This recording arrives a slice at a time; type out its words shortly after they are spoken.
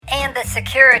of the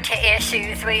security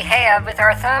issues we have with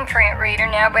our thumbprint reader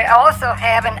now, we also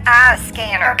have an eye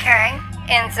scanner. Okay.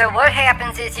 And so what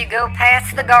happens is you go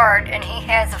past the guard and he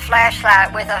has a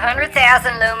flashlight with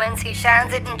 100,000 lumens. He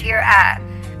shines it into your eye.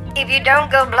 If you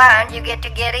don't go blind, you get to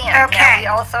get in. Okay. Now, we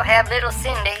also have little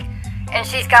Cindy, and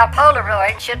she's got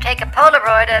Polaroid. She'll take a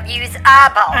Polaroid of you's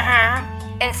eyeball.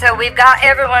 And so we've got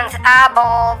everyone's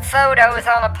eyeball photos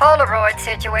on a Polaroid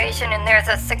situation, and there's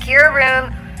a secure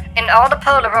room, and all the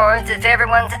Polaroids is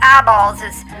everyone's eyeballs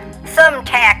is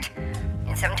thumbtacked.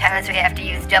 And sometimes we have to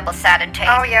use double-sided tape.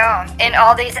 Oh, yeah. And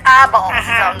all these eyeballs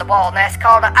is on the wall, and that's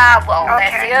called an eye wall. Okay.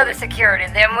 That's the other security.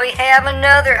 Then we have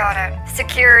another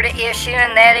security issue,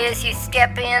 and that is you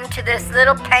step into this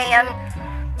little pan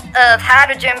of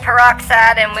hydrogen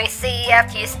peroxide, and we see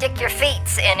after you stick your feet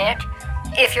in it,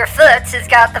 if your foot's has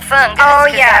got the fungus. Oh,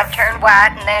 yeah. yes. Turned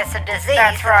white, and that's a disease.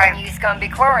 That's right. And you're going to be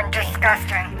quarantined.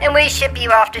 Disgusting. And we ship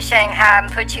you off to Shanghai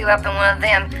and put you up in one of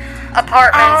them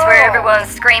apartments where everyone's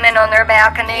screaming on their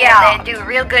balcony. Yeah. And they do a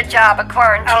real good job of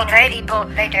quarantining people.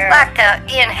 They do. Like the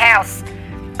in-house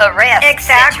arrest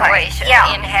situation.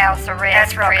 Yeah. In-house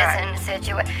arrest, That's real prison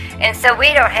situation. And so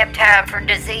we don't have time for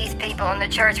diseased people in the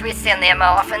church. We send them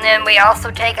off. And then we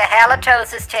also take a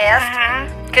halitosis test.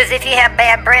 Because if you have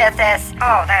bad breath,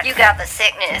 you got the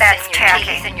sickness that's in your tacky.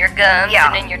 teeth and your gums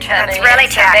and in your tummy. That's really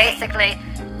And so tacky. basically,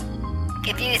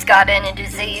 if you've got any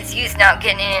disease, you's not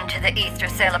getting into the Easter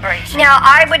celebration. Now,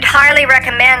 I would highly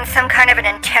recommend some kind of an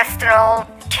intestinal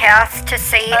test to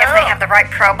see if they have the right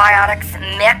probiotics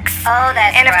mix. Oh,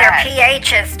 that's And if their right.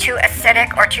 pH is too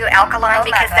acidic or too alkaline, Oh, my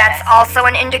because that's goodness. also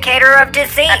an indicator of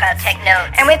disease. I gotta take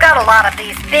notes. And we've got a lot of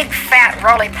these big, fat,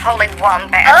 roly-poly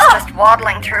wombats just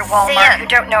waddling through Walmart who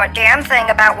don't know a damn thing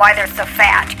about why they're so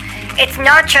fat. It's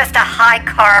not just a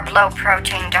high-carb,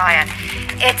 low-protein diet.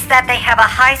 It's that they have a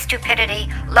high stupidity,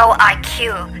 low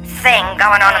IQ thing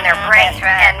going on in their brain. That's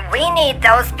right. And we need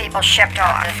those people shipped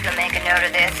off. I'm just gonna make a note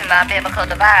of this in my biblical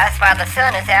device while the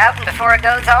sun is out and before it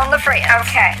goes on the fridge.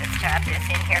 Okay. Let's type this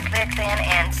in here. Click then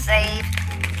and save.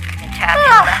 And type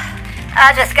in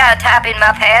I just gotta type in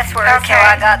my password, so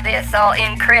I got this all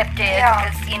encrypted. Yeah.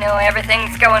 Because,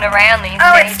 everything's going around these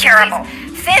Oh, days. it's terrible.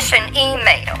 These phishing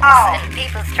emails. Oh. And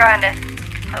people's trying to...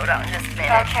 Hold on just a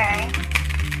minute. Okay.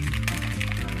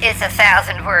 It's a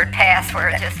 1,000-word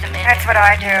password. Just a minute. That's what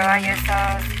I do. I use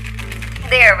those.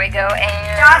 There we go.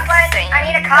 And Jocelyn, send. I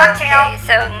need a cocktail. Okay,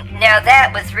 so now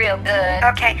that was real good.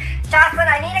 Okay. Jocelyn,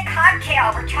 I need a cocktail.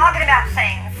 We're talking about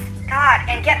things. God,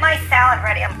 and get my salad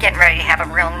ready. I'm getting ready to have a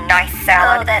real nice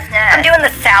salad. Oh, that's nice. I'm doing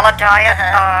the salad diet.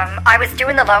 I was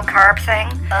doing the low-carb thing.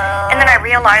 And then I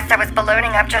realized I was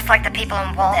ballooning up just like the people in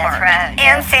Walmart. That's right,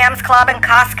 And Sam's Club and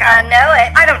Costco. I know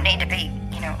it. I don't need to be,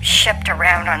 shipped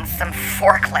around on some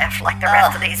forklift like the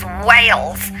rest of these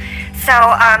whales. So,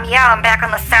 I'm back on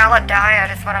the salad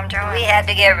diet is what I'm doing. We had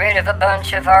to get rid of a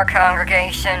bunch of our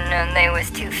congregation, and they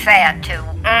was too fat to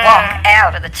walk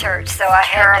out of the church. So I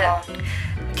had to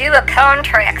do a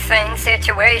contract thing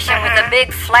situation with a big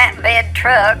flatbed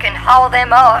truck and haul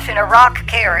them off in a rock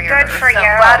carrier. Good for or something. you.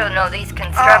 I don't know, these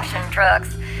construction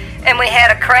trucks. And we had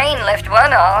a crane lift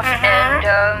one off,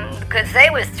 and because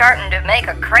they was starting to make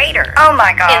a crater Oh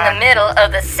my God. in the middle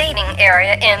of the seating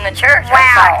area in the church. I was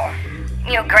Wow.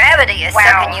 like, gravity is Wow.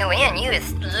 sucking you in. You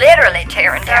is literally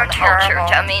tearing down the whole terrible.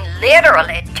 church. I mean,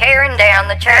 literally tearing down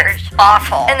the church. That's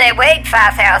awful. And they weighed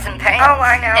 5,000 pounds. Oh,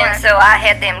 I know And it. so I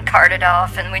had them carted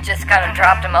off, and we just kind of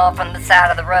dropped them off on the side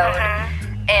of the road.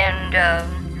 And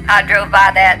I drove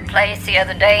by that place the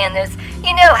other day, and there's,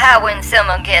 how when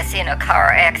someone gets in a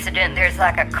car accident, there's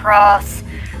like a cross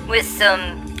with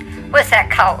some, what's that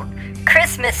called?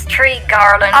 Christmas tree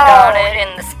garland on it,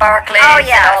 and the sparklers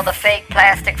and all the fake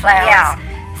plastic flowers. Yeah.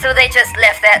 So they just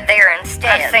left that there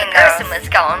instead. I've seen The person those. was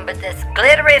gone, but this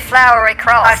glittery, flowery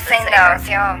cross I've was seen there. those,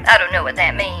 yeah. I don't know what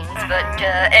that means, but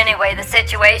anyway, the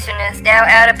situation is now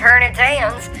out of Pernod's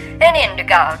hands and into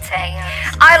God's hands.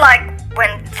 I like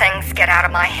when things get out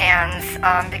of my hands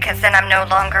because then I'm no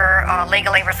longer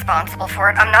legally responsible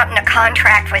for it. I'm not in a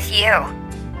contract with you,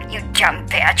 you dumb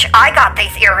bitch. I got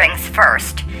these earrings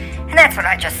first. And that's what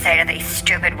I just say to these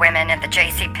stupid women at the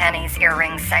JCPenney's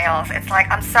earring sales. It's like,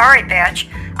 I'm sorry, bitch.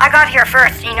 I got here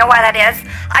first. You know why that is?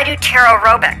 I do tarot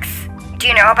aerobics. Do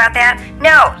you know about that?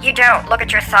 No, you don't. Look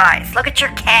at your thighs. Look at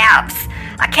your calves.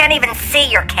 I can't even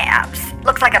see your calves.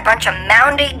 Looks like a bunch of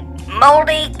moundy,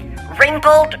 moldy,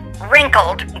 wrinkled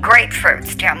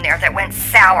grapefruits down there that went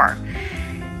sour.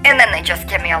 And then they just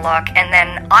give me a look, and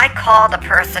then I call the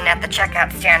person at the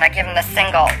checkout stand. I give them the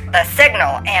signal,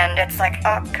 and it's like,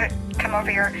 oh, come over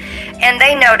here. And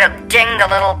they know to ding the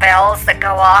little bells that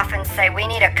go off and say, we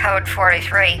need a code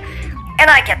 43. And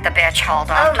I get the bitch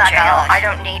hauled off to jail. gosh. I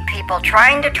don't need people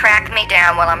trying to track me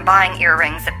down while I'm buying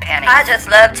earrings at Penny's. I just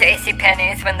love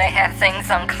JCPenney's when they have things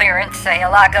on clearance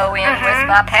sale. I go in with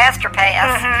my pastor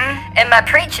pass and my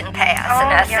preaching pass,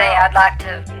 and I say I'd like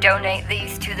to donate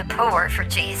these to the poor for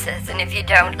Jesus, and if you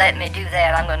don't let me do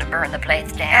that, I'm going to burn the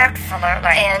place down.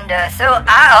 Absolutely. And so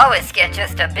I always get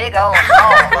just a big old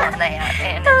haul on that,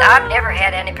 and I've never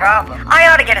had any problem. I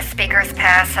ought to get a speaker's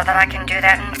pass so that I can do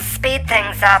that and speed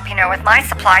things up, with my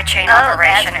supply chain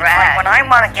operation. That's It's like right. when I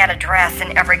want to get a dress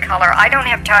in every color, I don't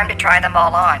have time to try them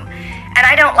all on. And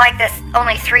I don't like this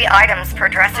only 3 items per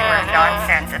dressing room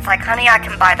nonsense. It's like, honey, I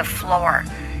can buy the floor.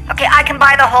 Okay, I can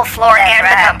buy the whole floor and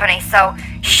the right. company, so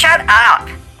shut up.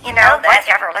 that's-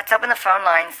 Whatever. Let's open the phone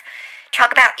lines.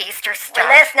 Talk about Easter stuff. Well,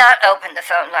 let's not open the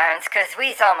phone lines, because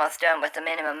we's almost done with the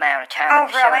minimum amount of time Oh,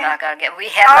 of the show, really? and we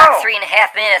have like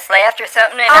 3.5 minutes left or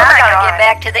something, and Oh, I my gotta God. get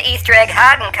back to the Easter egg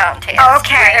hiding contest,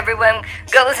 Okay. where everyone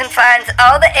goes and finds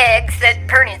all the eggs that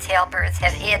Perny's helpers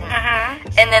have hidden,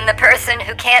 and then the person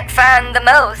who can't find the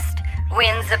most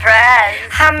wins the prize.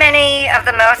 How many of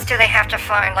the most do they have to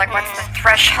find? Like, what's the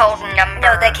threshold number?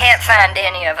 No, they can't find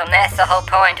any of them. That's the whole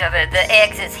point of it. The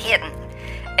eggs is hidden.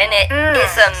 And it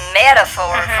is a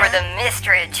metaphor for the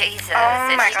mystery of Jesus. Oh,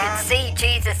 if my you could God. see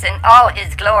Jesus in all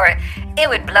his glory, it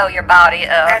would blow your body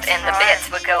up, That's and the right.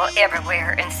 bits would go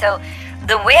everywhere. And so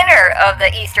the winner of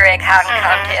the Easter egg hiding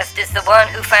contest is the one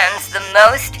who finds the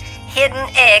most hidden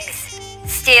eggs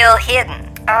still hidden.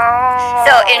 Oh.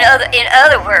 So in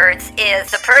other words,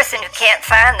 is the person who can't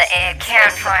find the egg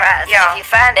Can't wins the find- prize. yeah. If you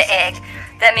find the egg,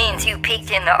 that means you peeked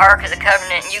in the Ark of the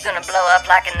Covenant, and you're going to blow up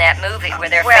like in that movie where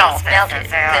their Well, face this melted is,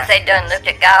 because they done looked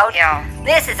at God. Yeah.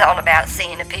 This is all about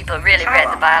seeing if people really read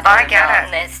the Bible I or get not,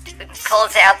 it. and this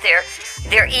pulls out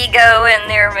their ego and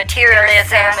their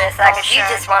materialism. It's like if you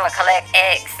bullshit. just want to collect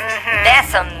eggs,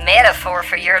 that's a metaphor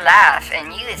for your life,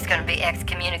 and you is going to be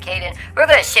excommunicated. We're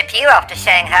going to ship you off to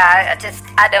Shanghai.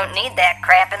 I don't need that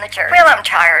crap in the church. Well, I'm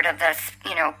tired of this,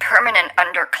 permanent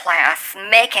underclass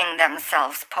making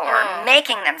themselves poor,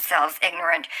 making themselves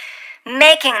ignorant,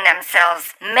 making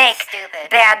themselves make Stupid.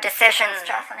 bad decisions.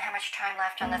 Jocelyn, how much time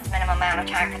left on this minimum amount of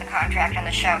time for the contract on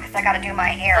the show? Because I got to do my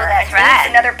hair. Oh, that's I need right.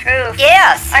 Another poof.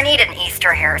 Yes. I need an Easter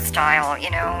hairstyle,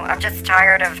 I'm just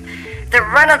tired of the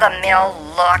run-of-the-mill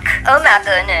look. Oh my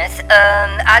goodness.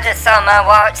 I just saw my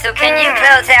watch, so can you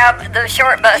close out the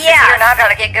short buses Yes. here, and I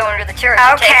gotta get going to the church.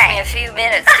 It takes Okay. me a few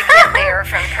minutes to get there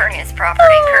from Perny's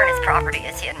property. Perny's property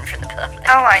is hidden from the public.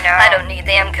 Oh, I know. I don't need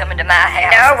them coming to my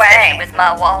house. No way. especially with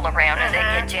my wall around it. They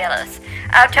get jealous.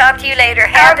 I'll talk to you later.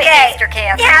 Happy Easter,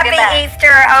 Catherine. Happy Goodbah.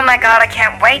 Easter. Oh my God, I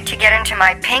can't wait to get into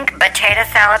my pink potato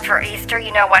salad for Easter.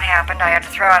 You know what happened? I had to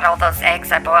throw out all those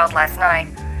eggs I boiled last night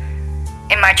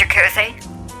in my jacuzzi.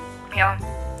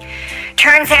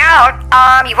 Turns out,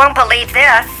 you won't believe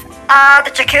this.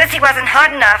 The jacuzzi wasn't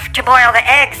hot enough to boil the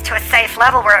eggs to a safe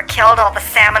level where it killed all the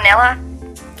salmonella.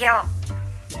 Yeah.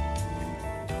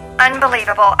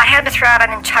 Unbelievable. I had to throw out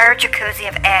an entire jacuzzi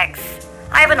of eggs.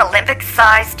 I have an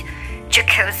Olympic-sized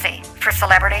jacuzzi for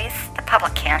celebrities. The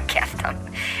public can't get them.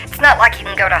 It's not like you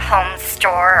can go to Home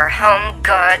Store or Home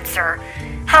Goods or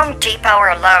Home Depot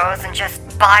or Lowe's and just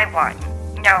buy one.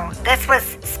 No, this was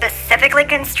specifically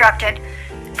constructed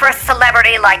for a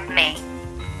celebrity like me.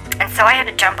 And so I had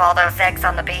to dump all those eggs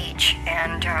on the beach.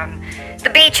 And the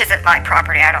beach isn't my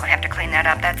property. I don't have to clean that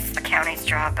up. That's the county's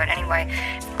job. But anyway,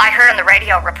 I heard on the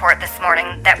radio report this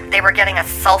morning that they were getting a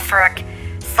sulfuric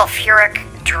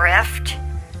drift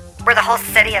where the whole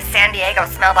city of San Diego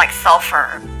smelled like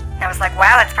sulfur. And I was like,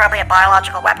 wow, that's probably a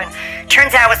biological weapon.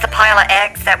 Turns out it was the pile of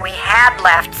eggs that we had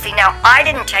left. See, now I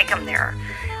didn't take them there.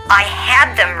 I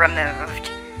had them removed.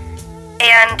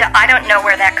 And I don't know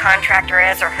where that contractor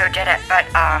is or who did it, but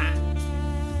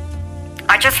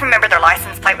I just remember their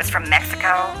license plate was from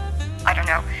Mexico. I don't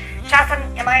know. Jocelyn,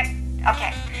 am I? Okay.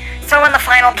 So on the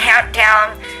final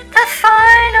countdown. The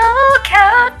final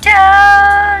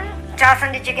countdown.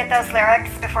 Jocelyn, did you get those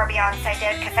lyrics before Beyonce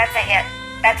did? Because that's a hit.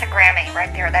 That's a Grammy right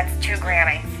there. That's 2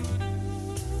 Grammys.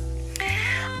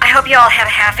 I hope you all have a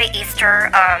happy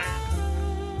Easter.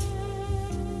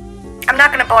 I'm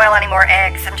not going to boil any more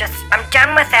eggs. I'm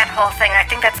done with that whole thing. I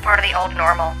think that's part of the old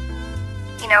normal.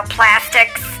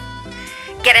 Plastics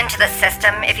get into the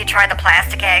system if you try the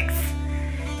plastic eggs.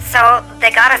 So they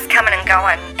got us coming and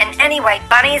going. And anyway,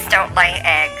 bunnies don't lay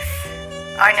eggs.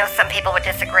 I know some people would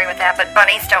disagree with that, but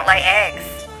bunnies don't lay eggs.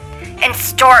 And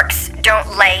storks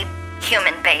don't lay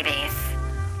human babies.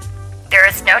 There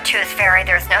is no tooth fairy.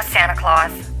 There is no Santa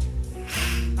Claus.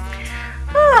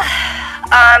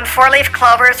 4-leaf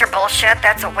clovers are bullshit.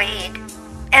 That's a weed.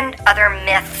 And other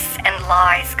myths and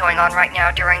lies going on right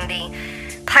now during the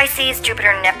Pisces,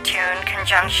 Jupiter, Neptune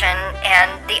conjunction,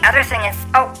 and the other thing is,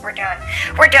 oh, we're done.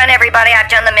 We're done, everybody. I've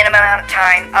done the minimum amount of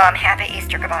time. Happy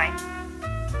Easter. Goodbye.